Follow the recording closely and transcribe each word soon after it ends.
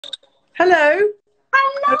Hello.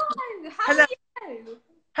 Hello, how Hello. are you?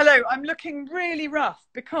 Hello. I'm looking really rough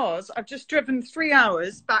because I've just driven 3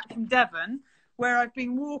 hours back from Devon, where I've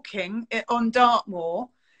been walking on Dartmoor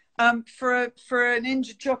for an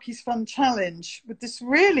Injured Jockeys Fund challenge with this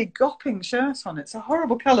really gopping shirt on. It's a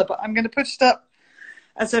horrible colour, but I'm going to put it up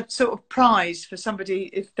as a sort of prize for somebody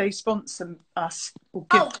if they sponsor us or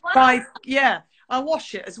give Oh, wow. five. Yeah, I'll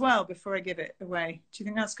wash it as well before I give it away. Do you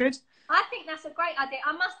think that's good? I think that's a great idea.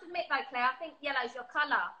 I must admit though, Claire, I think yellow's your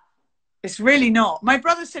colour. It's really not. My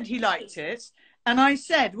brother said he liked it. And I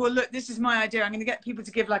said, well, look, this is my idea. I'm going to get people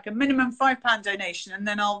to give like a minimum £5 donation and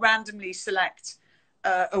then I'll randomly select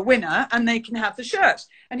a winner and they can have the shirt.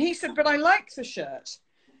 And he said, but I like the shirt.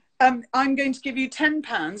 I'm going to give you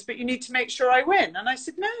 £10, but you need to make sure I win. And I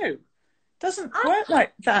said, no, doesn't I, work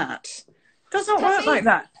like that. Doesn't to work be like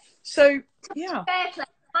that. So, yeah. fair, Claire,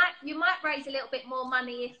 you might raise a little bit more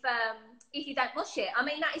money if you don't wash it. I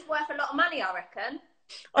mean, that is worth a lot of money, I reckon.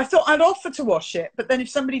 I thought I'd offer to wash it, but then if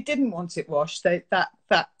somebody didn't want it washed, they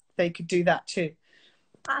could do that too.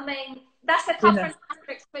 I mean, that's a You Cover know. and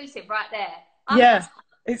Master exclusive right there. Yeah,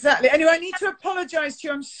 exactly. Anyway, I need to apologise to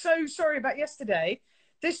you. I'm so sorry about yesterday.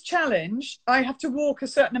 This challenge, I have to walk a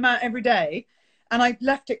certain amount every day, and I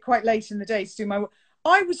left it quite late in the day to do my work.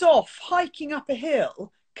 I was off hiking up a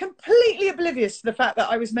hill, completely oblivious to the fact that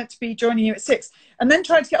I was meant to be joining you at 6, and then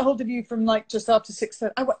tried to get hold of you from like just after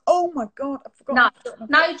 6:30. I went, oh my God, I've No, forgotten.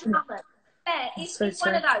 no drama. Yeah, I'm it's, so it's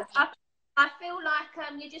one sorry. of those. I feel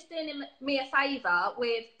like you're just doing me a favour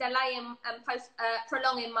with delaying and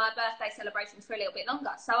prolonging my birthday celebrations for a little bit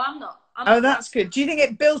longer. So I'm not. Oh, that's good. Do you think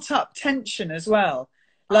it built up tension as well?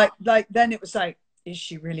 Oh, Like then it was like, is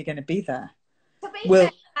she really going to be there? to be Will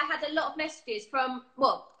fair, I had a lot of messages from,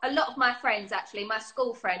 well, a lot of my friends actually, my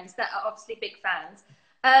school friends that are obviously big fans.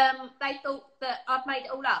 They thought that I've made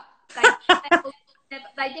it all up.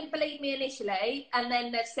 They didn't believe me initially, and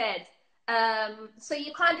then they've said, so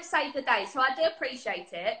you kind of saved the day. So I do appreciate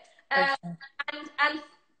it. Okay. And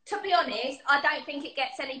to be honest, I don't think it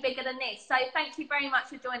gets any bigger than this. So thank you very much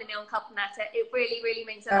for joining me on Couple Natter. It really, really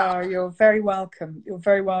means a lot. Oh, you're very welcome. You're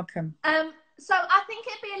very welcome. So I think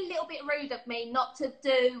it'd be a little bit rude of me not to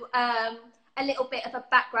do a little bit of a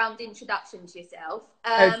background introduction to yourself.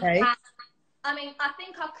 Okay. I mean, I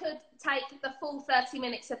think I could take the full 30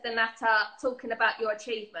 minutes of the Natter talking about your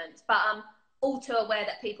achievements, but I'm all too aware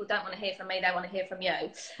that people don't want to hear from me, they want to hear from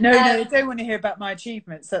you. No, they don't want to hear about my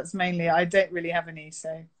achievements. That's mainly, I don't really have any.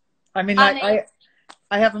 So, I mean, I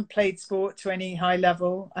haven't played sport to any high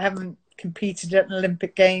level. I haven't competed at an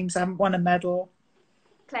Olympic Games. I haven't won a medal.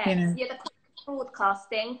 Claire, You know. you're the queen of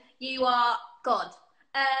broadcasting. You are God.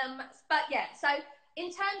 But yeah, so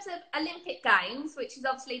in terms of Olympic Games, which is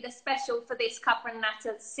obviously the special for this Cover and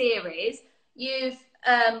Natter series, you've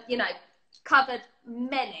covered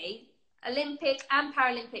many Olympic and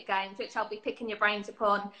Paralympic Games, which I'll be picking your brains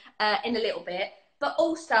upon in a little bit. But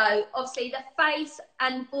also, obviously, the face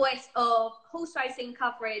and voice of horse racing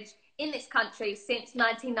coverage in this country since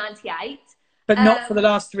 1998. But not for the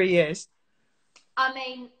last 3 years. I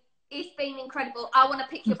mean, it's been incredible. I want to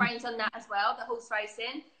pick your brains on that as well, the horse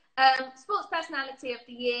racing. Sports Personality of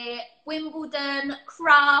the Year, Wimbledon,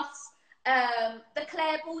 Crafts, the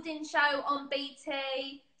Clare Boarding Show on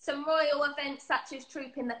BT, some royal events such as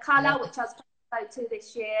Trooping the Colour, which I was going to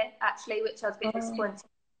this year, actually, which I was a bit disappointed.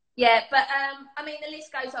 Yeah, but I mean, the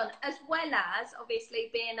list goes on, as well as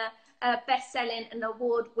obviously being a best-selling and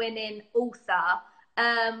award-winning author.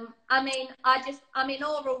 I mean, I'm in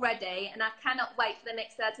awe already, and I cannot wait for the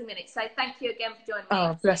next 30 minutes. So thank you again for joining me.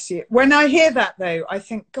 Oh, bless you. When I hear that, though, I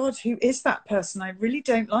think, God, who is that person? I really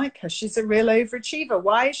don't like her. She's a real overachiever.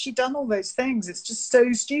 Why has she done all those things? It's just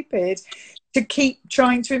so stupid to keep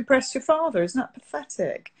trying to impress your father. Isn't that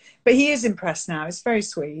pathetic? But he is impressed now. It's very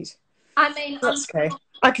sweet. I mean, that's okay.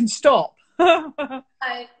 I can stop.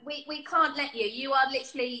 We can't let you. You are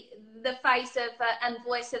literally the face of and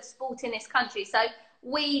voice of sport in this country. So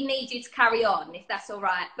we need you to carry on, if that's all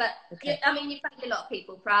right. But okay. I mean, you've made a lot of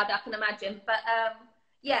people proud, I can imagine. But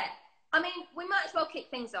yeah, I mean, we might as well kick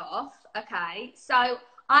things off. Okay, so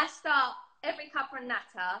I start every Cover and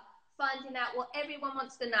Natter finding out what everyone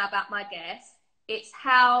wants to know about my guest. It's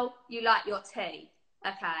how you like your tea.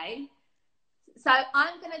 Okay. So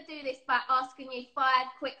I'm going to do this by asking you 5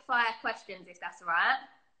 quick fire questions, if that's all right.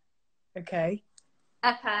 Okay.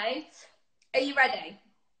 Okay. Are you ready?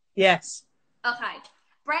 Yes. Okay.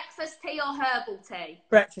 Breakfast tea or herbal tea?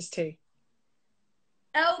 Breakfast tea.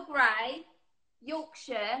 Earl Grey,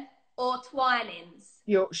 Yorkshire or Twinings?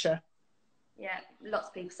 Yorkshire. Yeah, lots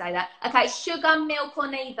of people say that. Okay, sugar, milk or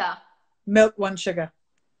neither? Milk, 1 sugar.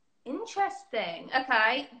 Interesting.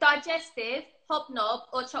 Okay. Digestive, hobnob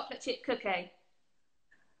or chocolate chip cookie?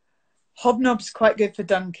 Hobnob's quite good for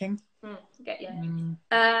dunking. Get you.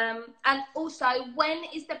 And also, when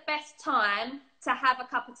is the best time to have a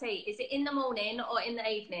cup of tea? Is it in the morning or in the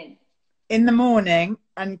evening? In the morning.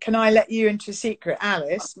 And can I let you into a secret?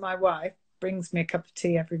 Alice, my wife, brings me a cup of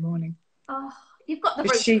tea every morning. Oh, you've got the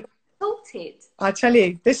routine sorted. I tell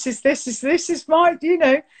you, this is my, you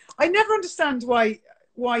know, I never understand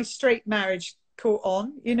why straight marriage caught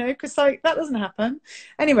on, you know, because like that doesn't happen.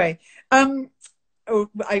 Anyway, I'm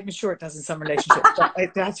sure it does in some relationships, but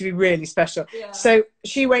it has to be really special. Yeah. So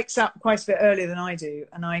she wakes up quite a bit earlier than I do,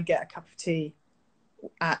 and I get a cup of tea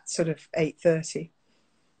at sort of 8:30.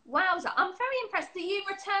 Wowza, I'm very impressed. Do you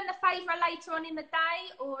return the favour later on in the day,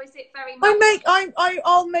 or is it very much...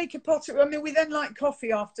 I'll make a pot of, I mean, we then like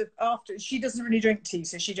coffee after, she doesn't really drink tea,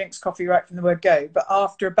 so she drinks coffee right from the word go, but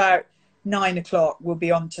after about 9 o'clock, we'll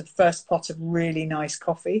be on to the first pot of really nice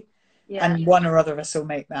coffee, and one or other of us will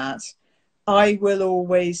make that. I will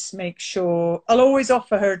always make sure, I'll always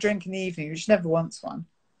offer her a drink in the evening, which never wants one.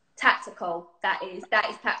 Tactical, that is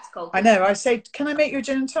tactical. I know, I say, can I make you a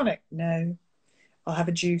gin and tonic? No. I'll have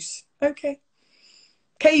a juice. Okay.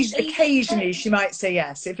 Occasionally she might say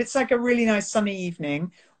yes. If it's like a really nice sunny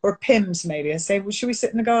evening, or Pimm's maybe, I say, well, should we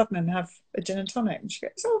sit in the garden and have a gin and tonic? And she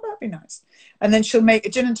goes, oh, that'd be nice. And then she'll make a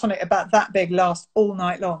gin and tonic about that big, last all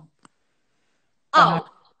night long. Oh.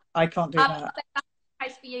 I can't do that. I bet that's the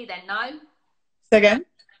case for you then, no? Say again?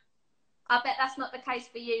 I bet that's not the case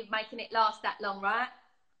for you, making it last that long, right?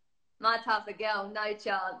 My type of girl, no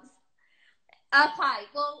chance. Okay,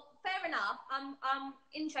 well, fair enough. I'm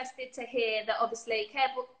interested to hear that obviously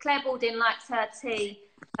Clare Balding likes her tea,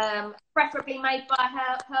 preferably made by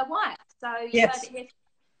her wife. So you heard it here.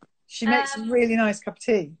 She makes a really nice cup of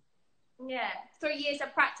tea. Yeah, 3 years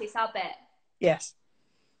of practice, I'll bet. Yes.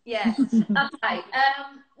 Yeah. Okay.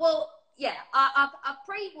 Well, yeah, I've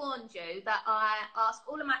pre-warned you that I ask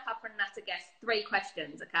all of my Cuppa and Natter guests 3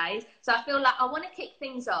 questions, okay? So I feel like I want to kick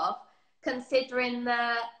things off, considering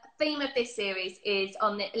the theme of this series is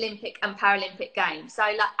on the Olympic and Paralympic Games. So,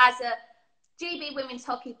 like, as a GB women's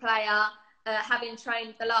hockey player, having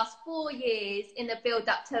trained the last 4 years in the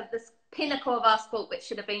build-up to the pinnacle of our sport, which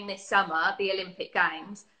should have been this summer, the Olympic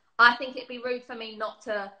Games, I think it'd be rude for me not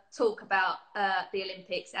to talk about the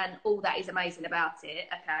Olympics and all that is amazing about it,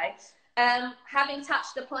 okay? Having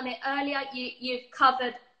touched upon it earlier, you've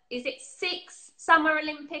covered, is it 6 Summer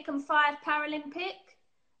Olympic and 5 Paralympic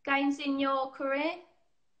Games in your career?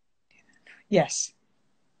 Yes.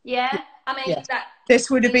 Yeah? I mean, yes. This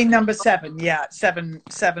would have been number 7, yeah. 7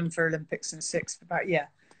 for Olympics and 6 for about, yeah.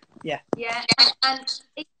 Yeah. And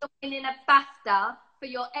it's winning a BAFTA for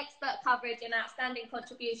your expert coverage and outstanding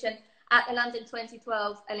contribution at the London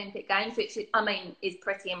 2012 Olympic Games, which, I mean, is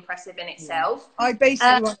pretty impressive in itself. I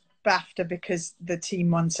basically want BAFTA because the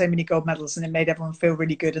team won so many gold medals and it made everyone feel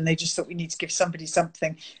really good, and they just thought, we need to give somebody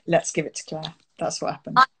something. Let's give it to Clare. That's what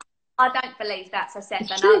happened. I don't believe that's a second.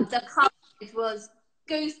 The coverage was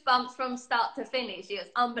goosebumps from start to finish. It was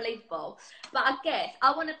unbelievable. But I guess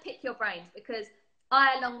I want to pick your brains because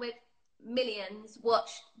I, along with millions,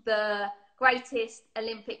 watched the greatest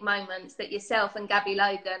Olympic moments that yourself and Gabby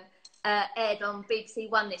Logan aired on BBC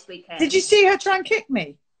One this weekend. Did you see her try and kick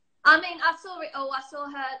me? I mean, I saw it all. I saw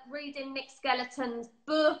her reading Nick Skeleton's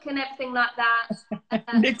book and everything like that.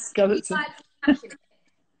 Nick Skeleton. But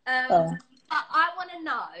I want to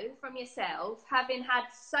know from yourself, having had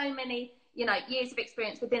so many, years of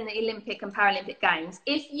experience within the Olympic and Paralympic Games,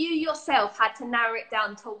 if you yourself had to narrow it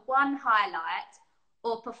down to one highlight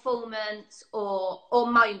or performance or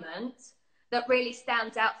moment that really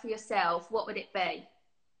stands out for yourself, what would it be?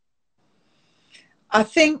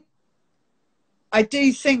 I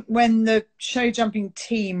do think when the show jumping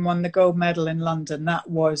team won the gold medal in London, that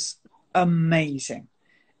was amazing.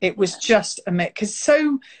 It was just amazing. Because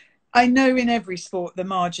I know in every sport the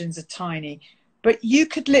margins are tiny, but you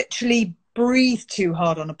could literally breathe too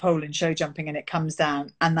hard on a pole in show jumping and it comes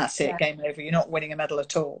down and that's it, game over. You're not winning a medal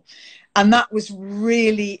at all. And that was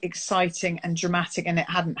really exciting and dramatic, and it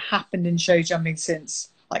hadn't happened in show jumping since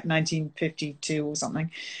like 1952 or something.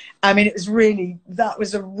 I mean, that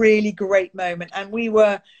was a really great moment. And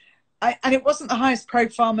and it wasn't the highest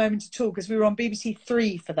profile moment at all because we were on BBC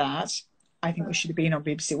 3 for that. I think we should have been on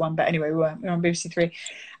BBC 1, but anyway, we weren't. We were on BBC 3.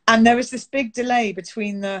 And there was this big delay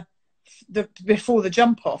between before the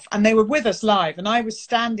jump off, and they were with us live, and I was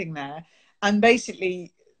standing there, and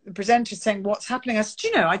basically the presenter saying, what's happening? I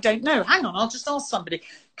said, I don't know. Hang on, I'll just ask somebody.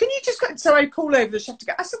 Can you just go? So I call over the chef to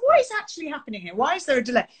go. I said, what is actually happening here? Why is there a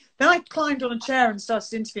delay? Then I climbed on a chair and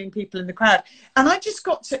started interviewing people in the crowd, and I just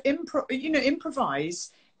got to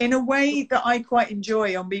improvise in a way that I quite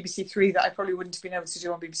enjoy on BBC Three that I probably wouldn't have been able to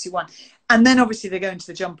do on BBC One. And then obviously they go into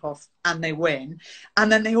the jump off and they win.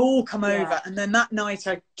 And then they all come over. And then that night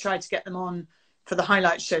I tried to get them on for the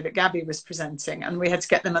highlight show that Gabby was presenting. And we had to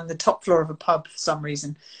get them on the top floor of a pub for some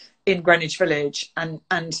reason in Greenwich Village. And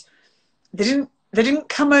they didn't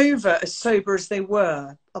come over as sober as they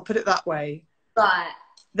were. I'll put it that way. Right.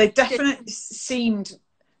 They definitely seemed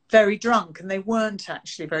very drunk, and they weren't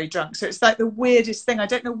actually very drunk. So it's like the weirdest thing. I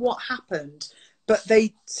don't know what happened, but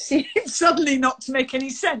they seemed suddenly not to make any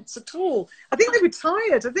sense at all. I think they were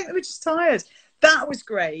tired. I think they were just tired. That was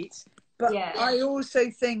great. But I also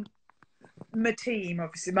think my team,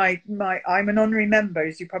 obviously, I'm an honorary member,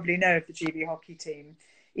 as you probably know, of the GB hockey team,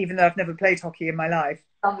 even though I've never played hockey in my life.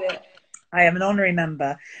 Love it. I am an honorary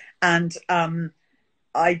member. And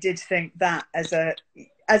I did think that as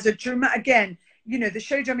a dramatic, again, you know, the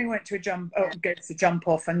show dummy went to gets a jump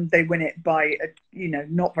off and they win it by,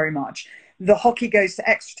 not very much. The hockey goes to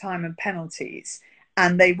extra time and penalties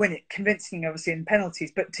and they win it convincingly, obviously, in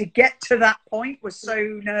penalties. But to get to that point was so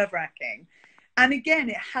nerve-wracking. And again,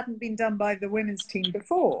 it hadn't been done by the women's team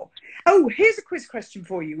before. Oh, here's a quiz question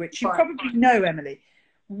for you, which you probably know, Emily.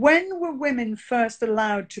 When were women first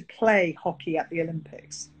allowed to play hockey at the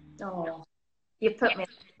Olympics? Oh, you put me on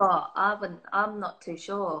the spot. I'm not too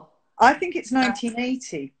sure. I think it's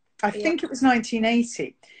 1980. I think it was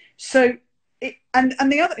 1980. So,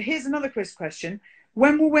 here's another quiz question.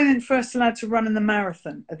 When were women first allowed to run in the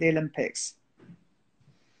marathon at the Olympics?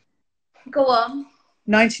 Go on.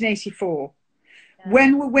 1984. Yeah.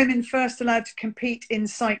 When were women first allowed to compete in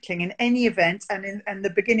cycling in any event? And in the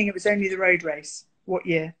beginning, it was only the road race. What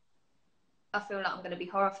year? I feel like I'm going to be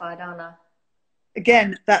horrified, aren't I?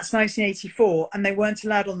 Again, that's 1984. And they weren't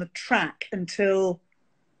allowed on the track until,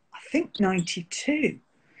 I think, 92.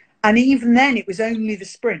 And even then it was only the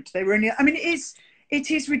sprint. They were only, I mean,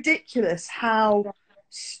 it is ridiculous how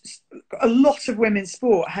a lot of women's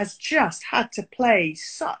sport has just had to play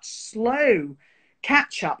such slow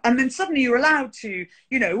catch up. And then suddenly you're allowed to,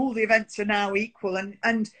 all the events are now equal.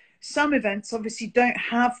 And some events obviously don't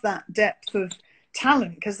have that depth of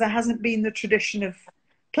talent because there hasn't been the tradition of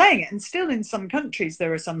playing it. And still in some countries,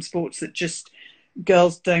 there are some sports that just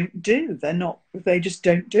girls don't do. They just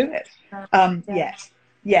don't do it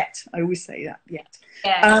yet. I always say that, yet.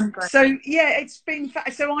 It's been,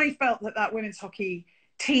 so I felt that women's hockey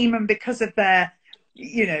team, and because of their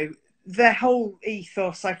whole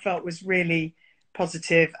ethos, I felt was really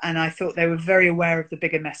positive, and I thought they were very aware of the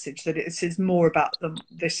bigger message, that this is more about them.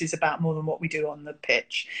 This is about more than what we do on the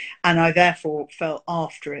pitch. And I therefore felt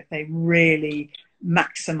after it, they really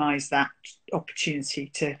maximised that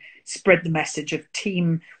opportunity to spread the message of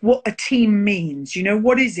team, what a team means.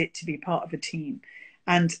 What is it to be part of a team?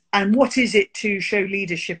 And what is it to show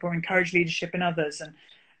leadership or encourage leadership in others?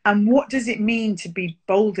 And what does it mean to be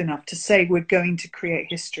bold enough to say we're going to create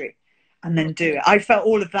history and then do it? I felt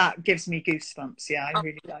all of that gives me goosebumps. Yeah, I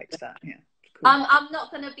really liked that. Yeah. Cool. I'm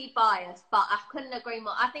not going to be biased, but I couldn't agree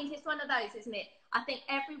more. I think it's one of those, isn't it? I think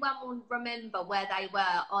everyone will remember where they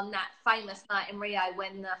were on that famous night in Rio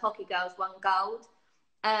when the hockey girls won gold.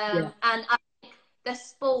 And I think the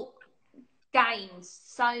sport gained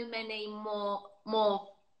so many more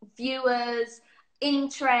viewers,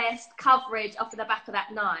 interest, coverage off of the back of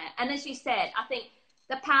that night. And as you said, I think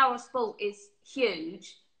the power of sport is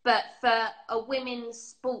huge, but for a women's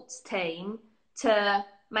sports team to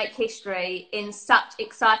make history in such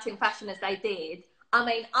exciting fashion as they did, I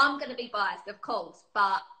mean, I'm going to be biased, of course,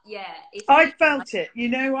 but yeah. I felt it,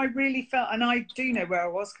 I really felt, and I do know where I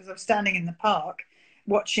was because I was standing in the park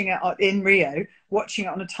watching it in Rio, watching it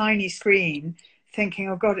on a tiny screen, thinking,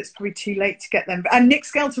 oh God, it's probably too late to get them. And Nick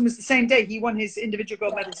Skelton was the same day. He won his individual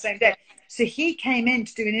gold medal the same day. So he came in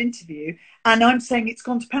to do an interview and I'm saying, it's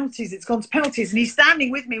gone to penalties. And he's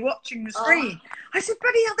standing with me watching the screen. I said,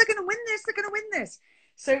 buddy, they're going to win this. They're going to win this.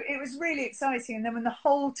 So it was really exciting. And then when the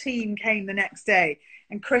whole team came the next day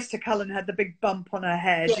and Krista Cullen had the big bump on her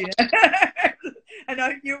head, and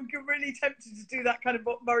you're really tempted to do that kind of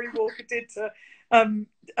what Murray Walker did to,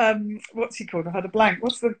 what's he called? I had a blank.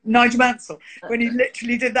 Nigel Mansell, when he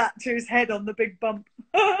literally did that to his head on the big bump.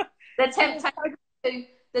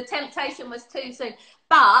 The temptation was too soon.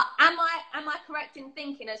 But am I correct in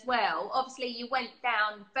thinking as well? Obviously, you went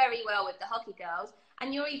down very well with the hockey girls,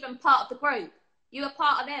 and you're even part of the group. You were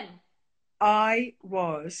part of them. I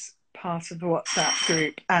was part of the WhatsApp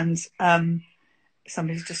group, and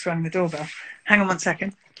somebody's just rung the doorbell. Hang on one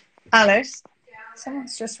second. Alice,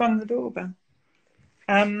 someone's just rung the doorbell.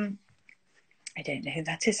 I don't know who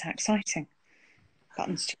that is. How exciting.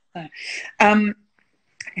 Buttons just there. I'm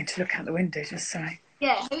going to look out the window just so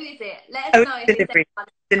Yeah, who is it? Let us Oh, know if it's delivery,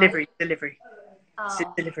 anyone. delivery. It's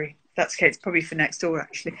Oh, delivery. That's okay. It's probably for next door,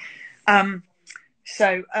 actually. Yeah,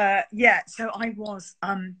 so I was.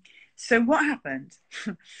 So what happened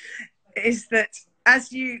is that,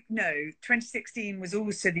 as you know, 2016 was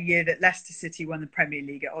also the year that Leicester City won the Premier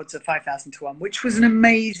League at odds of 5,000 to 1, which was an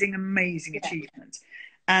amazing, amazing achievement.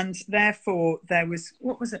 And therefore, there was,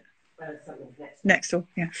 what was it? Next door,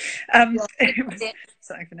 yeah. It was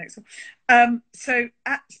something for next door. So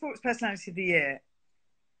at Sports Personality of the Year,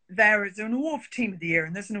 there is an award for Team of the Year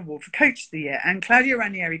and there's an award for Coach of the Year. And Claudia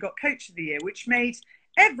Ranieri got Coach of the Year, which made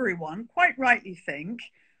everyone quite rightly think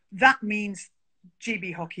that means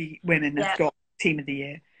GB hockey women have got Team of the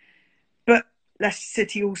Year. But Leicester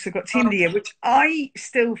City also got Team of the Year, which I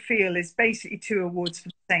still feel is basically 2 awards for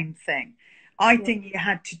the same thing. I think you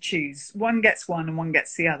had to choose. One gets one and one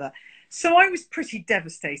gets the other. So I was pretty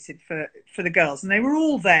devastated for the girls, and they were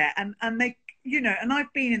all there. And they, you know, and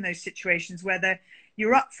I've been in those situations where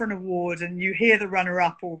you're up for an award and you hear the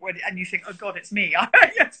runner-up, and you think, oh God, it's me.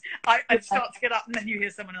 I start to get up, and then you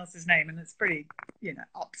hear someone else's name, and it's pretty, you know,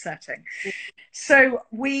 upsetting. So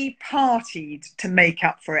we partied to make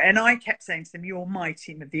up for it, and I kept saying to them, "You're my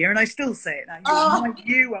Team of the Year," and I still say it now.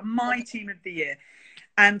 You are my Team of the Year.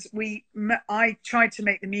 And I tried to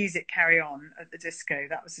make the music carry on at the disco.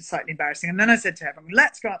 That was slightly embarrassing. And then I said to everyone,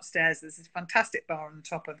 let's go upstairs. There's this fantastic bar on the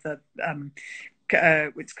top of the,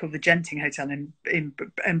 it's called the Genting Hotel in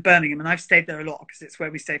Birmingham. And I've stayed there a lot because it's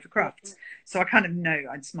where we stay for crafts. So I kind of know,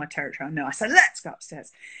 it's my territory. I know. I said, let's go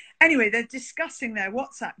upstairs. Anyway, they're discussing their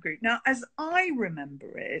WhatsApp group. Now, as I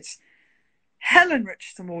remember it, Helen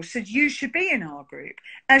Richardson-Walsh said, you should be in our group.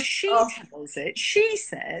 As she tells it, she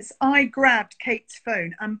says, I grabbed Kate's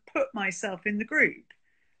phone and put myself in the group.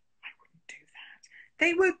 I wouldn't do that.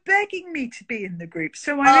 They were begging me to be in the group.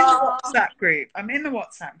 So I'm in the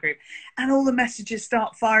WhatsApp group. And all the messages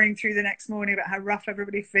start firing through the next morning about how rough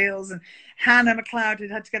everybody feels. And Hannah McLeod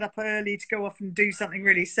had to get up early to go off and do something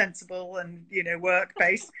really sensible and, you know,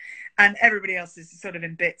 work-based. And everybody else is sort of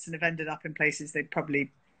in bits and have ended up in places they'd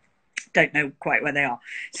probably don't know quite where they are.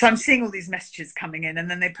 So I'm seeing all these messages coming in,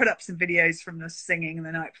 and then they put up some videos from us singing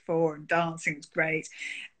the night before and dancing. It's great.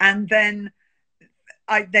 And then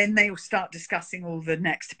they will start discussing all the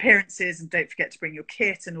next appearances, and don't forget to bring your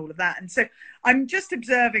kit and all of that. And so I'm just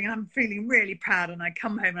observing, and I'm feeling really proud. And I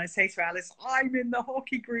come home and I say to Alice, I'm in the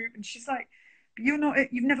hockey group. And she's like, you've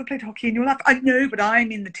never played hockey in your life. I know, but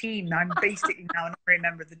I'm in the team. I'm basically now an honorary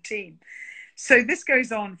member of the team. So this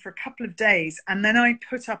goes on for a couple of days, and then I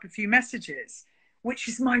put up a few messages, which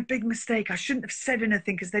is my big mistake. I shouldn't have said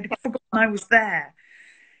anything because they'd forgotten I was there.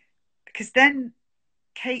 Because then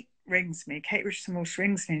Kate Richardson-Walsh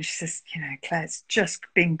rings me, and she says, you know, Claire, it's just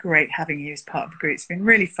been great having you as part of the group. It's been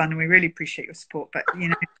really fun, and we really appreciate your support. But, you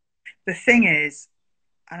know, the thing is,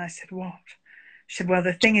 and I said, what? She said, well,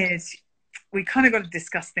 the thing is, we kind of got to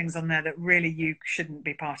discuss things on there that really you shouldn't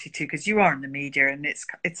be party to, because you are in the media and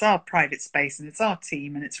it's our private space and it's our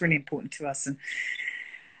team and it's really important to us, and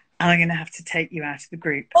I'm going to have to take you out of the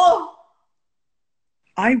group.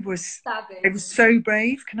 I was so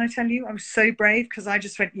brave. Can I tell you? I was so brave because I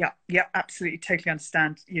just went, yeah, absolutely, totally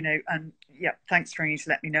understand, you know, and yeah, thanks for ringing to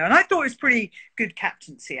let me know. And I thought it was pretty good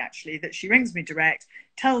captaincy, actually, that she rings me direct,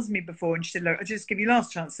 tells me before, and she said, look, I'll just give you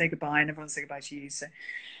last chance to say goodbye, and everyone say goodbye to you. So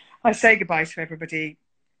I say goodbye to everybody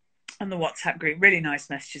on the WhatsApp group. Really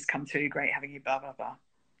nice messages come through. Great having you, blah, blah, blah.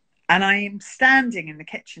 And I am standing in the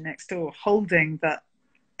kitchen next door holding the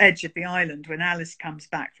edge of the island when Alice comes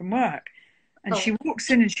back from work. And she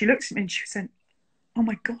walks in and she looks at me and she said, oh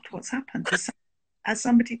my God, what's happened? Has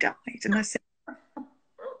somebody died? And I said,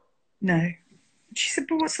 no. And she said,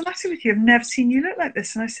 but what's the matter with you? I've never seen you look like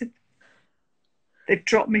this. And I said, they've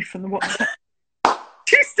dropped me from the WhatsApp.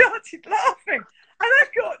 She started laughing. And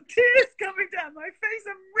I've got tears coming down my face.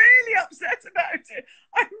 I'm really upset about it.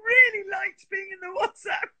 I really liked being in the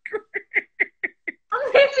WhatsApp group.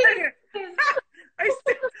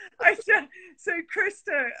 So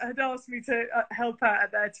Krista had asked me to help out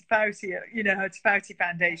at their Tafauti, you know, her Tafauti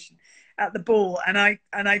Foundation at the ball. And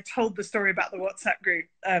I told the story about the WhatsApp group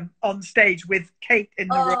on stage with Kate in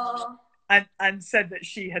the room, and said that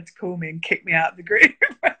she had to call me and kick me out of the group.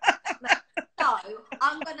 So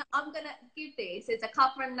I'm gonna give this as a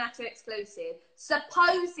Cover and Natter exclusive.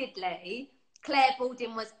 Supposedly, Clare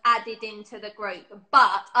Balding was added into the group,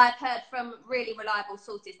 but I've heard from really reliable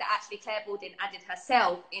sources that actually Clare Balding added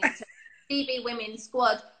herself into GB Women's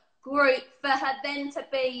Squad group for her then to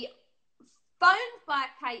be phoned by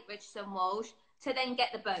Kate Richardson-Walsh to then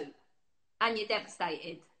get the boot, and you're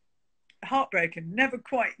devastated. Heartbroken, never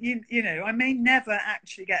quite. You know, I may never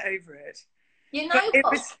actually get over it. You know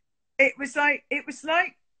what? it was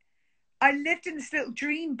like I lived in this little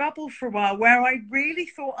dream bubble for a while where I really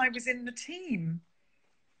thought I was in the team.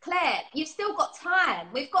 Claire, you've still got time.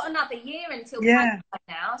 We've got another year until Yeah.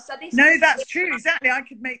 now. So this No, is that's true. Exactly. I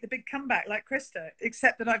could make the big comeback like Krista,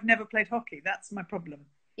 except that I've never played hockey. That's my problem.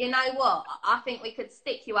 You know what? I think we could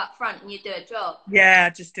stick you up front and you do a job. Yeah,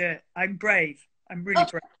 just do it. I'm brave. I'm really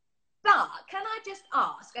brave. But can I just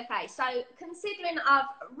ask, okay, so considering I've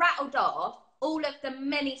rattled off all of the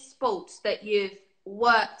many sports that you've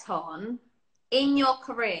worked on in your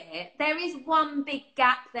career, there is one big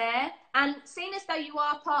gap there. And seeing as though you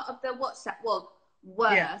are part of the WhatsApp, part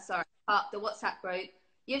of the WhatsApp group,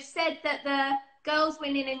 you've said that the girls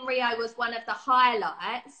winning in Rio was one of the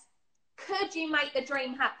highlights. Could you make the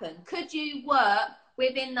dream happen? Could you work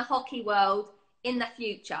within the hockey world in the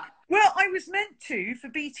future? Well, I was meant to for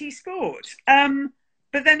BT Sport,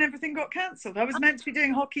 but then everything got cancelled. I was meant to be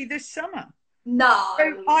doing hockey this summer. No.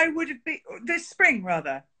 So I would have been, this spring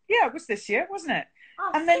rather. Yeah, it was this year, wasn't it?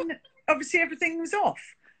 Oh, and then obviously everything was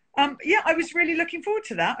off. Yeah, I was really looking forward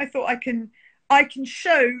to that. I thought I can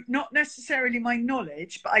show not necessarily my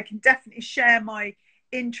knowledge, but I can definitely share my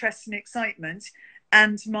interest and excitement,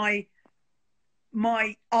 and I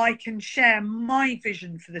can share my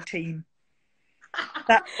vision for the team.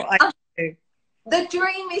 That's what I do. The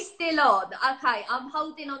dream is still on. Okay, I'm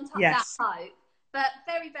holding on to that Yes. hope. But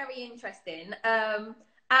very, very interesting. And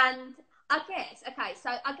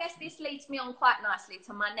I guess this leads me on quite nicely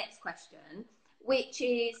to my next question, which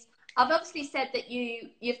is, I've obviously said that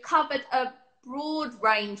you've covered a broad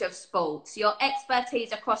range of sports. Your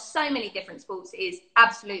expertise across so many different sports is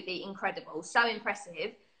absolutely incredible, so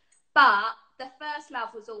impressive. But the first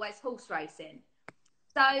love was always horse racing.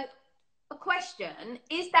 So a question,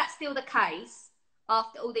 is that still the case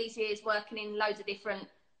after all these years working in loads of different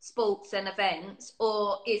sports and events,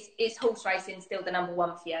 or is horse racing still the number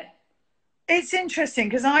one for you? It's interesting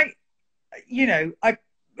because I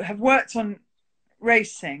have worked on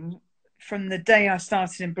racing from the day I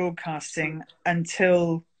started in broadcasting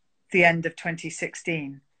until the end of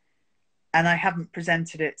 2016. And I haven't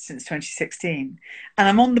presented it since 2016. And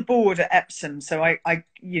I'm on the board at Epsom, so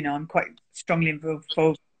I'm quite strongly involved.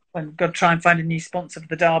 I've got to try and find a new sponsor for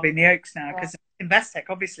the Derby and the Oaks now, because Investec,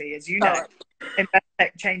 obviously, as you know,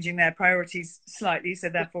 Investec changing their priorities slightly, so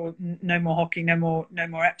therefore no more hockey, no more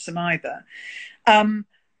Epsom either.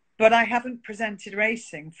 But I haven't presented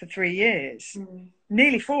racing for 3 years.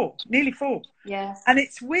 Nearly four. Yes. And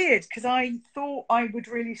it's weird because I thought I would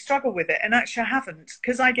really struggle with it, and actually I haven't,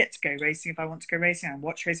 because I get to go racing if I want to go racing. I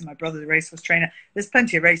watch racing. My brother's a racehorse trainer. There's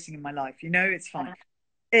plenty of racing in my life, it's fine.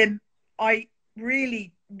 I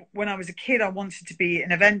really, when I was a kid, I wanted to be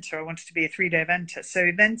an eventer. I wanted to be a 3-day eventer. So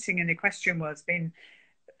eventing and equestrian world's been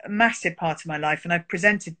a massive part of my life, and I've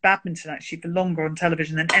presented badminton actually for longer on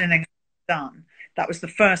television than anything I've done. That was the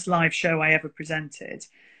first live show I ever presented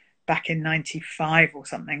back in 95 or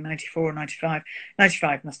something, 94 or 95.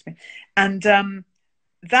 95 must have been. And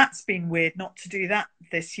that's been weird not to do that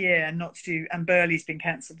this year, and Burley's been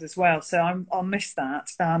cancelled as well. So I'll miss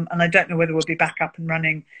that. And I don't know whether we'll be back up and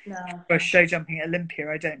running for show jumping at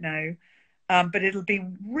Olympia. I don't know. But it'll be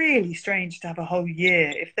really strange to have a whole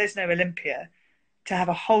year, if there's no Olympia, to have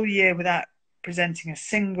a whole year without presenting a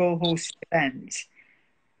single horse event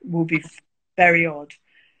will be very odd.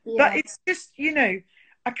 Yeah. But it's just,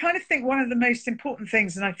 I kind of think one of the most important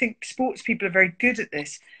things, and I think sports people are very good at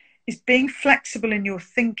this, is being flexible in your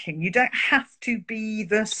thinking. You don't have to be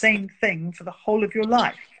the same thing for the whole of your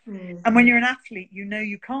life. And when you're an athlete,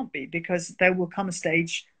 you can't be, because there will come a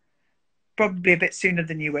stage, probably a bit sooner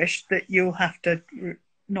than you wish, that you'll have to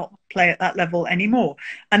not play at that level anymore.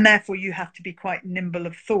 And therefore you have to be quite nimble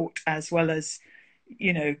of thought, as well as,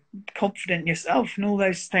 confident in yourself and all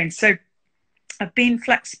those things. So I've been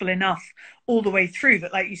flexible enough all the way through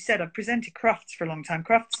that, like you said, I've presented crafts for a long time.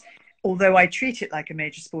 Crafts, although I treat it like a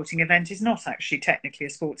major sporting event, is not actually technically a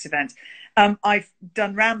sports event. I've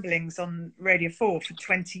done ramblings on Radio 4 for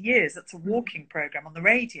 20 years. That's a walking program on the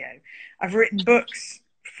radio. I've written books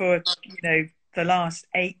for, the last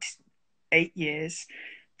eight years.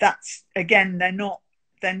 That's, again, they're not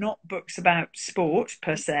books about sport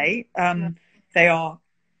per se. They all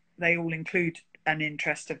include an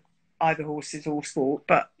interest of either horses or sport,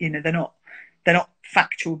 but they're not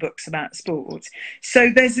factual books about sport. So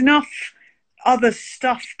there's enough other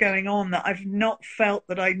stuff going on that I've not felt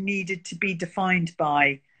that I needed to be defined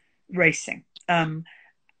by racing. And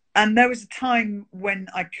there was a time when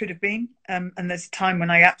I could have been, and there's a time when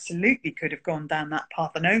I absolutely could have gone down that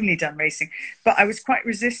path and only done racing. But I was quite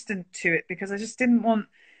resistant to it, because I just didn't want,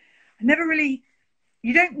 I never really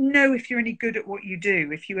you don't know if you're any good at what you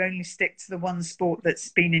do if you only stick to the one sport that's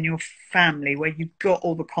been in your family, where you've got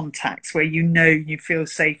all the contacts, where you know you feel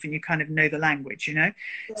safe and you kind of know the language, you know.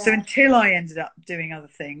 So Yeah. until I ended up doing other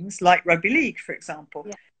things like rugby league, for example,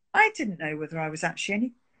 Yeah. I didn't know whether I was actually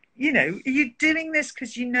any, you know, are you doing this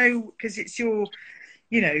because you know, because it's your,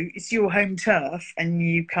 you know, it's your home turf and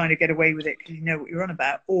you kind of get away with it because you know what you're on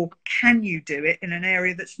about, or can you do it in an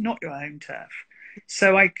area that's not your home turf?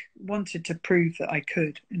 So I wanted to prove that I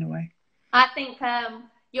could, in a way. I think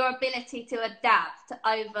your ability to adapt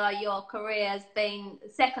over your career has been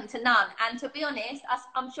second to none. And to be honest,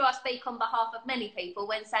 I'm sure I speak on behalf of many people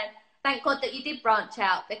when saying, thank God that you did branch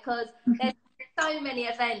out, because there's so many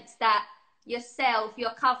events that yourself,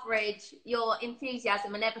 your coverage, your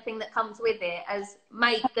enthusiasm and everything that comes with it has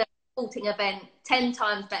made the sporting event 10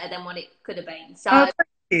 times better than what it could have been. So, oh, thank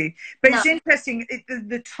you. But no. it's interesting,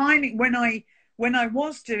 the timing, when I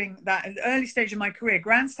was doing that at the early stage of my career,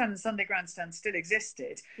 grandstand and Sunday grandstand still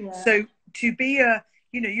existed. Yeah. So to be a,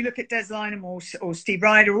 you know, you look at Des Lynam or Steve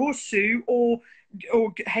Ryder or Sue or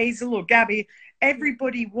Hazel or Gabby,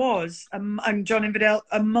 everybody was, and John Inverdale,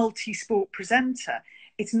 a multi-sport presenter.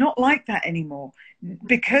 It's not like that anymore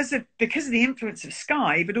because of the influence of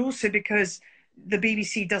Sky, but also because the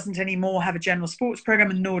BBC doesn't anymore have a general sports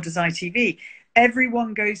program, and nor does ITV.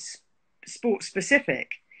 Everyone goes sport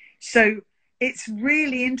specific. So it's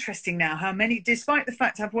really interesting now how many, despite the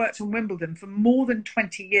fact I've worked on Wimbledon for more than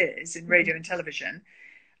 20 years in radio and television,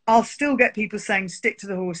 I'll still get people saying, stick to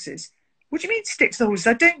the horses. What do you mean stick to the horses?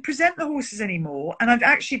 I don't present the horses anymore. And I've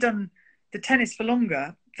actually done the tennis for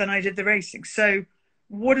longer than I did the racing. So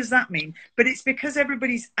what does that mean? But it's because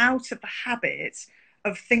everybody's out of the habit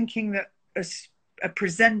of thinking that a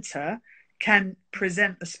presenter can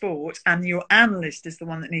present the sport and your analyst is the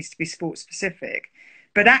one that needs to be sport specific.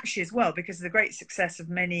 But actually as well, because of the great success of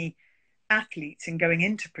many athletes in going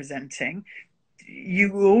into presenting,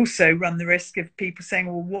 you will also run the risk of people saying,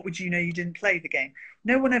 well, what would you know, you didn't play the game?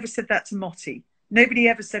 No one ever said that to Motti. Nobody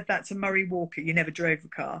ever said that to Murray Walker, you never drove the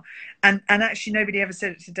car. And actually nobody ever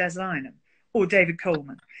said it to Des Lynam or David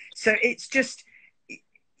Coleman. So it's just,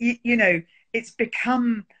 you know, it's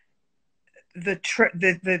become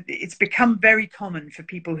it's become very common for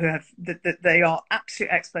people who have that they are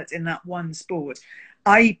absolute experts in that one sport.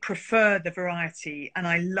 I prefer the variety and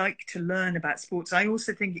I like to learn about sports. I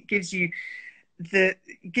also think it gives you the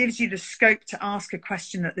scope to ask a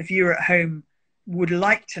question that the viewer at home would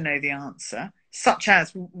like to know the answer, such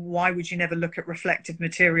as, why would you never look at reflective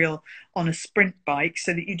material on a sprint bike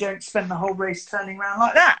so that you don't spend the whole race turning around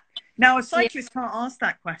like that? Now, a cyclist can't ask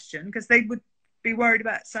that question because they would be worried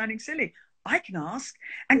about sounding silly. I can ask.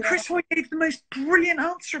 And Chris Hoy gave the most brilliant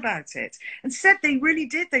answer about it and said they really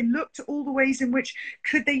did. They looked at all the ways in which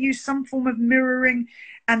could they use some form of mirroring,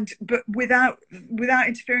 but without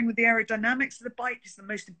interfering with the aerodynamics of the bike, because the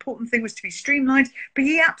most important thing was to be streamlined. But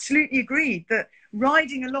he absolutely agreed that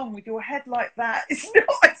riding along with your head like that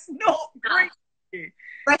it's not great.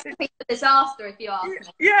 Recipe for disaster, if you ask me.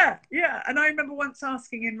 Yeah. And I remember once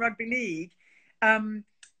asking in rugby league,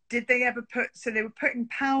 did they ever they were putting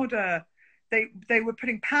powder. They were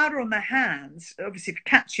putting powder on their hands, obviously for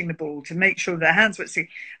catching the ball, to make sure their hands were safe.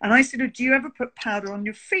 And I said, do you ever put powder on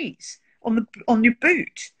your feet, on your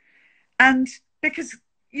boot? And because,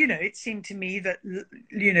 you know, it seemed to me that,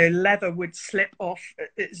 you know, leather would slip off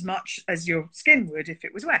as much as your skin would if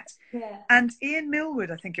it was wet. Yeah. And Ian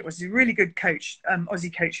Millwood, I think it was, a really good coach,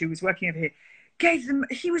 Aussie coach who was working over here,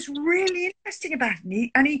 he was really interesting about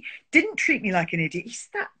it, and he didn't treat me like an idiot. He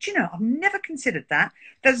said, do you know, I've never considered that.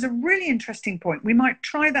 There's a really interesting point. We might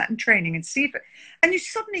try that in training and see if it, and you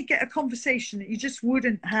suddenly get a conversation that you just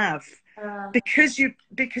wouldn't have because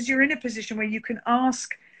you're in a position where you can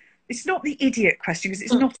ask. It's not the idiot question, because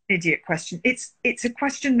it's not an idiot question. It's a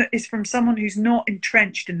question that is from someone who's not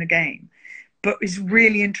entrenched in the game, but is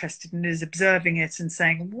really interested and is observing it and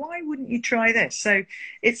saying, why wouldn't you try this? So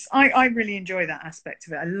I really enjoy that aspect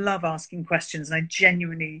of it. I love asking questions and I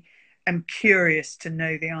genuinely am curious to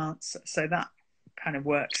know the answer. So that kind of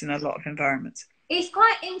works in a lot of environments. It's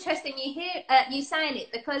quite interesting you hear you saying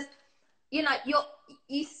it, because, you know,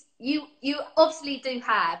 you obviously do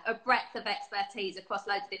have a breadth of expertise across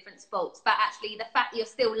loads of different sports, but actually the fact you're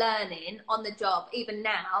still learning on the job, even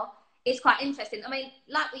now, it's quite interesting. I mean,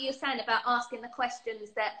 like what you were saying about asking the questions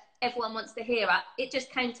that everyone wants to hear, it just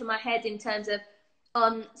came to my head in terms of,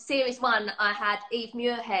 on Series 1, I had Eve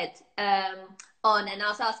Muirhead on, and I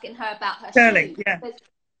was asking her about her shoes. Yeah. Because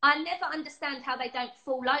I never understand how they don't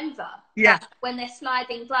fall over when they're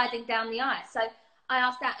gliding down the ice. So I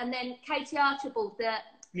asked that. And then Katie Archibald, the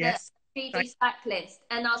GG cyclist,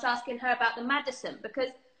 and I was asking her about the Madison, because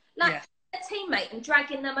a teammate and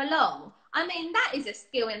dragging them along. I mean, that is a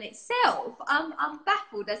skill in itself. I'm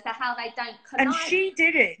baffled as to how they don't collide. And she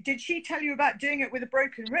did it. Did she tell you about doing it with a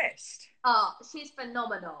broken wrist? Oh, she's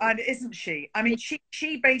phenomenal. And isn't she? I mean,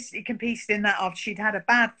 she basically competed in that after she'd had a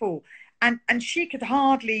bad fall. And she could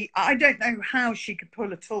hardly, I don't know how she could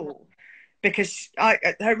pull at all, because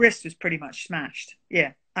her wrist was pretty much smashed.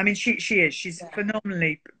 Yeah. I mean, she's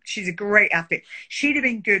phenomenally, she's a great athlete. She'd have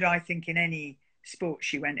been good, I think, in any sport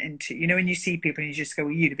she went into. You know, when you see people and you just go,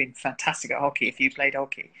 well, you'd have been fantastic at hockey if you played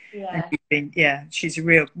hockey. Yeah. She's a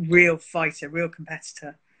real fighter, real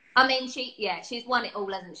competitor. I mean, she's won it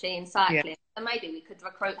all, hasn't she, in cycling? Yeah. So maybe we could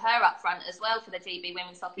recruit her up front as well for the GB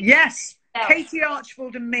Women's Hockey. Yes. Katie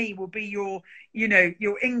Archibald and me will be your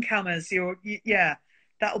incomers.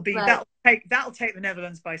 That'll take the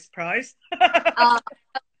Netherlands by surprise.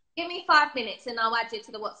 Give me 5 minutes and I'll add you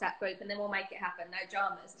to the WhatsApp group and then we'll make it happen. No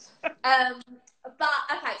dramas. But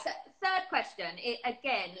okay, so third question, it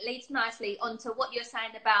again leads nicely onto what you're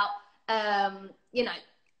saying about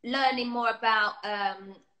learning more about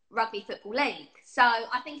Rugby Football League. So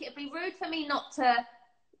I think it'd be rude for me not to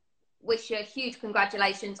wish you a huge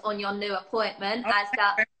congratulations on your new appointment as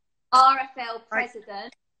the RFL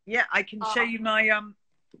president. I can show you my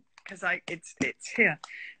because it's here.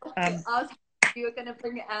 You were going to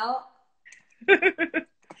bring it out.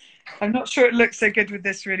 I'm not sure it looks so good with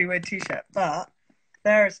this really weird t-shirt, but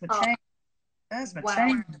there's my chain. There's my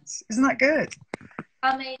chains. Isn't that good?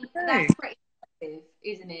 I mean, that's pretty impressive,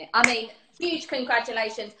 isn't it? I mean, huge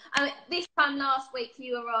congratulations. I mean, this time last week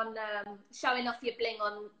you were on showing off your bling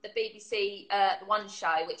on the BBC The One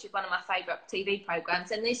Show, which is one of my favourite TV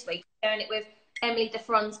programmes, and this week you're sharing it with Emily de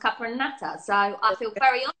Fron's Cuppa and Natta. So I feel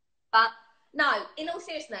very honoured. But no, in all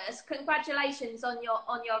seriousness, congratulations on your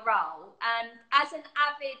role. And as an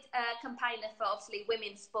avid campaigner for obviously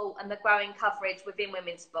women's sport and the growing coverage within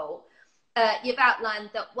women's sport, you've outlined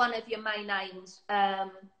that one of your main aims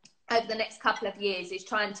over the next couple of years is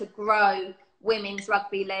trying to grow women's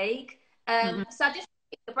rugby league. So just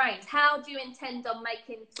pick the brains. How do you intend on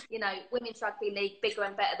making, women's rugby league bigger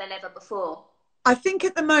and better than ever before? I think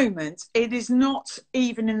at the moment it is not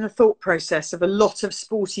even in the thought process of a lot of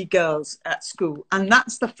sporty girls at school. And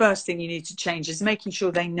that's the first thing you need to change, is making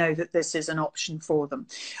sure they know that this is an option for them.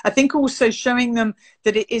 I think also showing them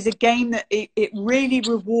that it is a game that it really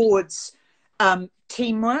rewards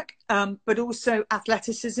teamwork, but also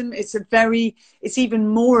athleticism. It's even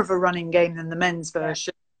more of a running game than the men's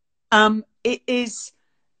version. It's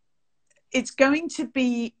going to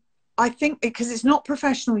be, I think, because it's not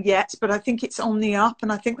professional yet, but I think it's on the up,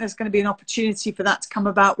 and I think there's going to be an opportunity for that to come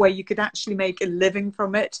about where you could actually make a living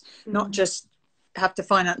from it, not just have to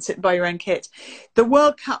finance it by your own kit. The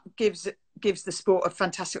World Cup gives the sport a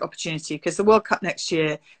fantastic opportunity, because the World Cup next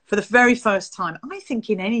year, for the very first time, I think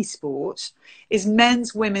in any sport, is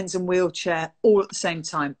men's, women's and wheelchair all at the same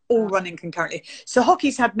time, all running concurrently. So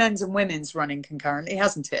hockey's had men's and women's running concurrently,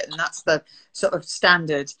 hasn't it? And that's the sort of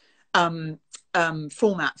standard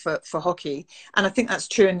format for hockey, and I think that's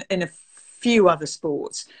true in a few other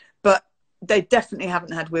sports, but they definitely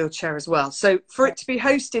haven't had wheelchair as well. So for it to be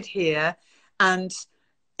hosted here, and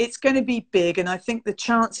it's going to be big, and I think the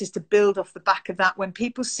chance is to build off the back of that. When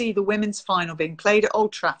people see the women's final being played at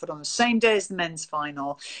Old Trafford on the same day as the men's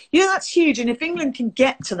final, that's huge. And if England can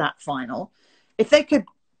get to that final, if they could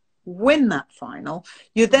win that final,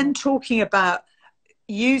 you're then talking about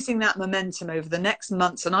using that momentum over the next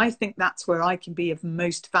months, and I think that's where I can be of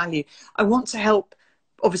most value. I want to help,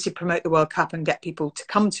 obviously, promote the World Cup and get people to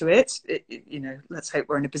come to it. Let's hope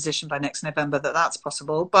we're in a position by next November that that's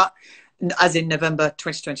possible, but as in November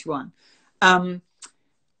 2021. And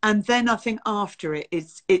then I think after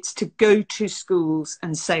it's to go to schools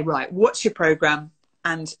and say, right, what's your programme,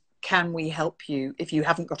 and can we help you? If you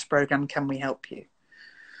haven't got a programme, can we help you?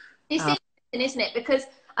 It's interesting, isn't it? Because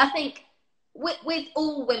I think with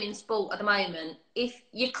all women's sport at the moment, if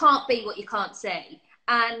you can't be what you can't see,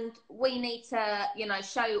 and we need to,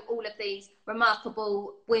 show all of these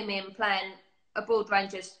remarkable women playing a broad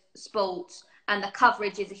range of sports, and the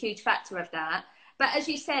coverage is a huge factor of that. But as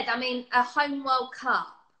you said, I mean, a home World Cup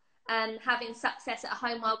and having success at a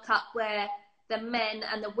home World Cup where the men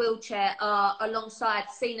and the wheelchair are alongside,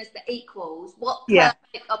 seen as the equals, what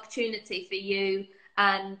perfect opportunity for you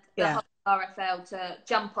and the whole RFL to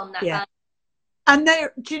jump on that. And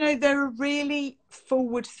they're a really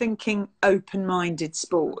forward-thinking, open-minded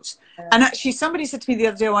sport. And actually, somebody said to me the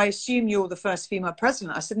other day, I assume you're the first female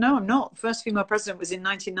president. I said, no, I'm not. The first female president was in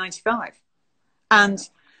 1995. And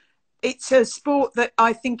it's a sport that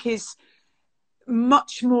I think is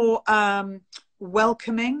much more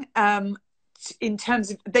welcoming in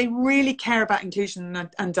terms of, they really care about inclusion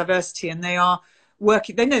and diversity, and they are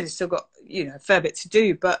working. They know they've still got, you know, a fair bit to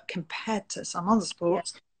do, but compared to some other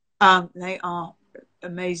sports, they are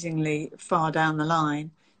amazingly far down the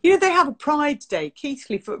line. You know, they have a Pride Day.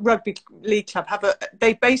 Keighley Rugby League Club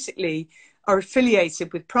they basically are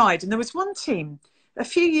affiliated with Pride, and there was one team a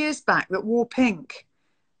few years back that wore pink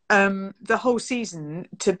the whole season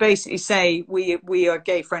to basically say we are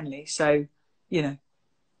gay friendly. So, you know,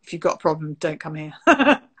 if you've got a problem, don't come here.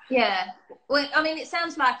 Yeah. Well, I mean, it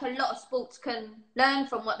sounds like a lot of sports can learn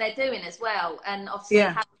from what they're doing as well. And obviously,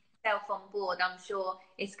 having yourself on board, I'm sure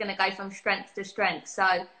it's going to go from strength to strength.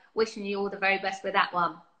 So, wishing you all the very best with that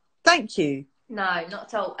one. Thank you. No,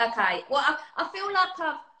 not at all. Okay. Well, I feel like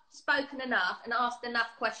I've spoken enough and asked enough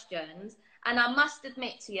questions. And I must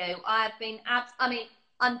admit to you, I've been,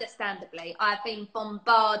 understandably, I've been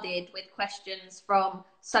bombarded with questions from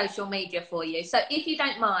social media for you. So if you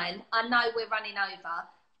don't mind, I know we're running over.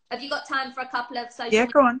 Have you got time for a couple of social media? Yeah,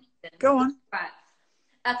 go on. Questions? Go on.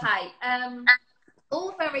 Right. Okay.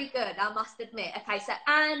 All very good, I must admit. Okay, so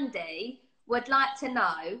Andy would like to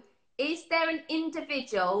know, is there an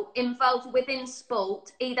individual involved within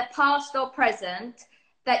sport, either past or present,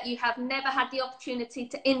 that you have never had the opportunity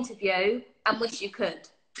to interview and wish you could?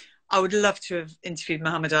 I would love to have interviewed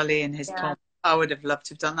Muhammad Ali in his time. I would have loved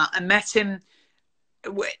to have done that. I met him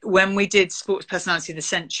when we did Sports Personality of the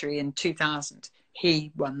Century in 2000.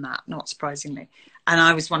 He won that, not surprisingly. And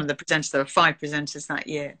I was one of the presenters. There were 5 presenters that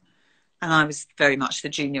year. And I was very much the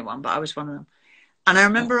junior one, but I was one of them. And I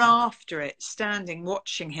remember after it, standing,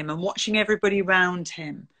 watching him and watching everybody around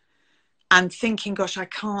him and thinking, gosh,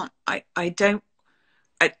 it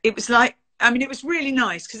was like, I mean, it was really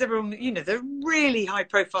nice because everyone, you know, there are really high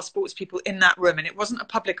profile sports people in that room, and it wasn't a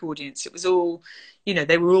public audience. It was all, you know,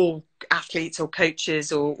 they were all athletes or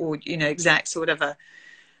coaches or you know, execs or whatever.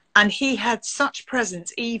 And he had such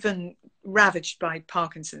presence, even ravaged by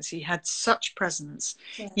Parkinson's. He had such presence.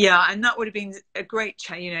 Yeah, and that would have been a great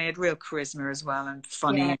chat. You know, he had real charisma as well, and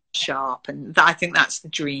funny and sharp. And I think that's the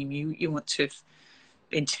dream. You want to have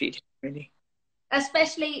interviewed him, really.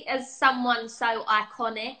 Especially as someone so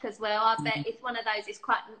iconic as well. I bet it's one of those, it's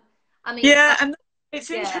quite, I mean... Yeah, and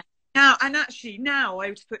it's interesting now, and actually now I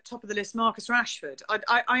would put top of the list Marcus Rashford.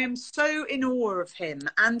 I am so in awe of him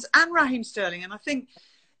and Raheem Sterling, and I think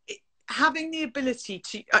having the ability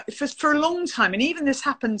to, for a long time, and even this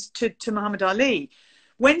happened to Muhammad Ali,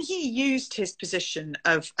 when he used his position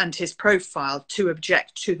and his profile to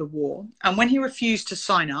object to the war, and when he refused to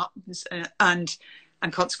sign up and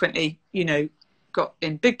consequently, you know, got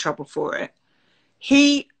in big trouble for it,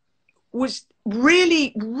 he was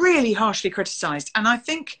really, really harshly criticised. And I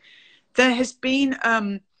think there has been,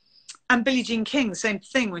 and Billie Jean King, same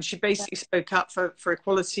thing, when she basically spoke up for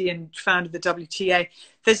equality and founded the WTA.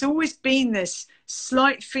 There's always been this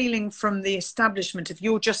slight feeling from the establishment of,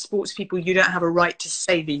 you're just sports people, you don't have a right to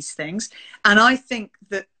say these things. And I think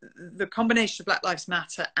that the combination of Black Lives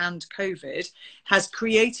Matter and COVID has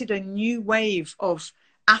created a new wave of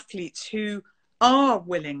athletes who are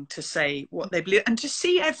willing to say what they believe, and to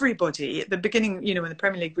see everybody at the beginning, you know, when the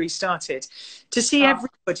Premier League restarted, to see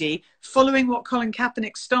everybody following what Colin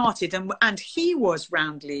Kaepernick started, and he was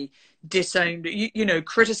roundly disowned, you know,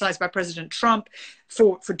 criticised by President Trump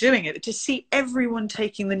for doing it, to see everyone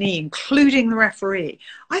taking the knee, including the referee.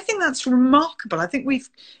 I think that's remarkable. I think we've,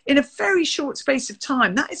 in a very short space of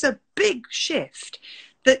time, that is a big shift,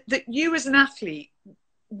 that you as an athlete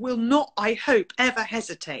will not, I hope, ever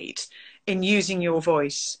hesitate in using your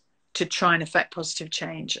voice to try and affect positive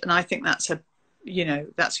change. And I think that's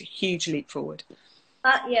that's a huge leap forward.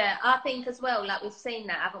 Yeah, I think as well, like we've seen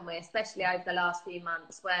that, haven't we? Especially over the last few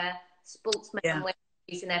months, where sportsmen and women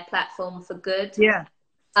are using their platform for good. Yeah.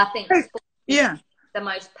 I think sport is the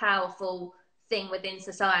most powerful thing within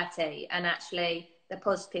society, and actually the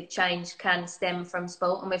positive change can stem from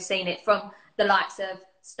sport. And we've seen it from the likes of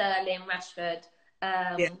Sterling, Rashford,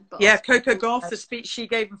 Coco Gauff, the speech she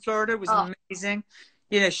gave in Florida was amazing.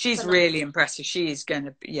 You know, she's really impressive. She is going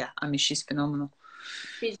to, I mean, she's phenomenal.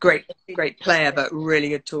 She's great player, but really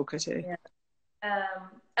good talker too. Yeah.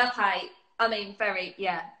 Okay. I mean,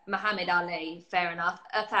 Muhammad Ali, fair enough.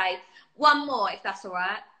 Okay. One more, if that's all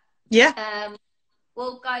right. Yeah.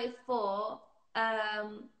 We'll go for,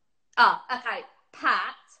 okay.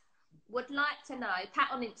 Pat would like to know, Pat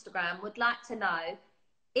on Instagram would like to know,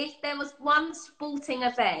 if there was one sporting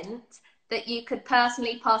event that you could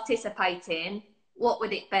personally participate in, what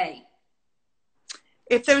would it be?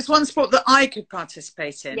 If there was one sport that I could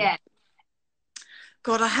participate in? Yeah.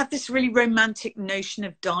 God, I have this really romantic notion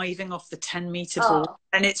of diving off the 10-metre board.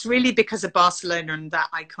 And it's really because of Barcelona and that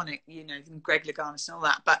iconic, you know, Greg Louganis and all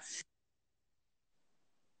that. But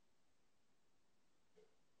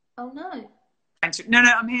Oh no. No,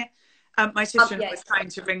 I'm here. My sister-in-law Yes. was trying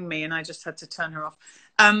to ring me, and I just had to turn her off.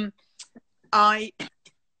 But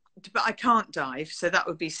I can't dive, so that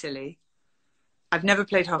would be silly. I've never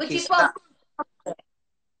played Which hockey, is so what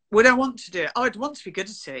would I want to do it? Oh, I'd want to be good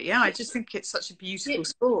at it. Yeah, I just think it's such a beautiful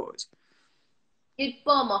sport. you'd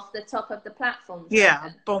bomb off the top of the platform. Yeah,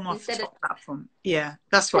 I'd bomb off the top platform. Yeah,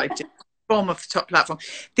 that's what I do. Bomb off the top platform.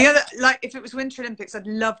 The other, like, if it was Winter Olympics, I'd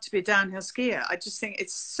love to be a downhill skier. I just think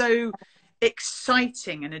it's so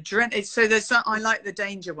exciting and adrenaline. So I like the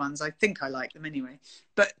danger ones. I think I like them anyway.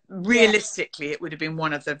 But realistically, it would have been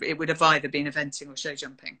it would have either been eventing or show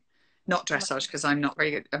jumping, not dressage, because I'm not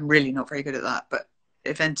very good. I'm really not very good at that. But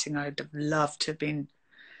eventing, I'd have loved to have been.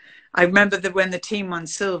 I remember that when the team won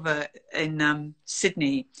silver in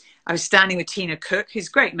Sydney, I was standing with Tina Cook, who's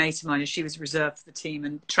a great mate of mine, and she was reserve for the team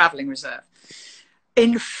and travelling reserve,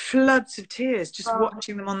 in floods of tears, just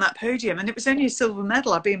watching them on that podium. And it was only a silver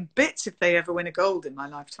medal. I'd be in bits if they ever win a gold in my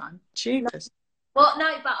lifetime. Jeepers. Well,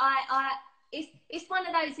 no, but it's one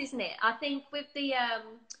of those, isn't it? I think with the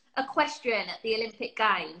equestrian at the Olympic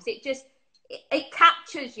Games, it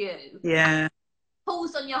captures you. Yeah.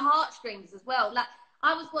 Pulls on your heartstrings as well. Like,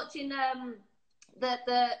 I was watching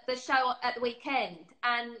the show at the weekend,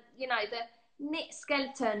 and you know the knit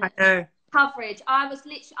skeleton coverage. I was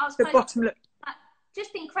the bottom look.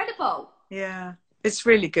 Just incredible. Yeah, it's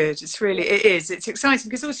really good. It is. It's exciting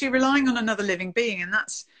because also you're relying on another living being, and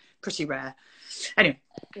that's pretty rare. Anyway.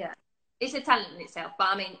 Yeah, it's a talent in itself. But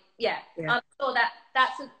I mean, yeah. I'm sure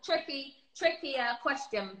that's a trickier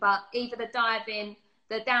question. But either the diving,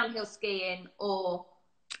 the downhill skiing, or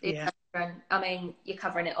the I mean, you're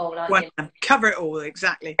covering it all, aren't you? Cover it all,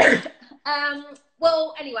 exactly.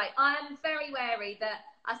 Well, anyway, I'm very wary that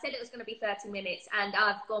I said it was going to be 30 minutes and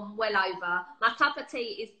I've gone well over. My cup of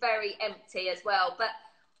tea is very empty as well. But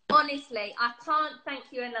honestly, I can't thank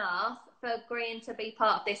you enough for agreeing to be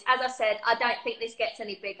part of this. As I said, I don't think this gets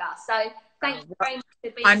any bigger. So thank you very much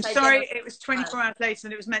for being I'm so sorry generous. it was 24 hours later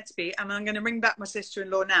than it was meant to be. And I'm going to ring back my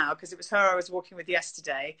sister-in-law now, because it was her I was walking with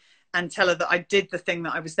yesterday, and tell her that I did the thing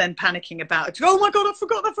that I was then panicking about. Oh my God, I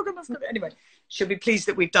forgot. Anyway, she'll be pleased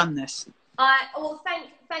that we've done this. Well,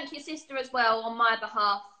 thank your sister as well on my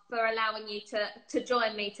behalf for allowing you to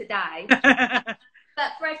join me today.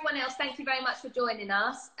 But for everyone else, thank you very much for joining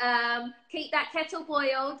us. Keep that kettle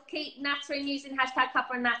boiled. Keep nattering using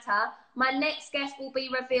 #CupandNatter. My next guest will be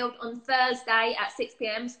revealed on Thursday at 6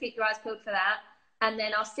 p.m. So keep your eyes peeled for that. And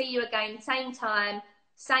then I'll see you again, same time,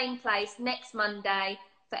 same place, next Monday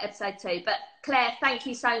for episode 2. But Claire, thank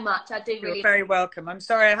you so much. I do really. You're very welcome. I'm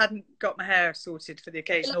sorry I hadn't got my hair sorted for the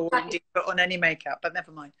occasion, or indeed put on any makeup, but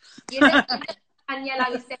never mind. And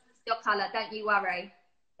yellow is definitely your colour. Don't you worry.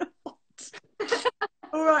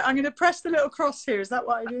 All right, I'm going to press the little cross here. Is that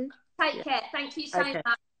what I do? Take care. Thank you so much.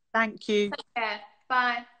 Thank you. Take care.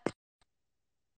 Bye.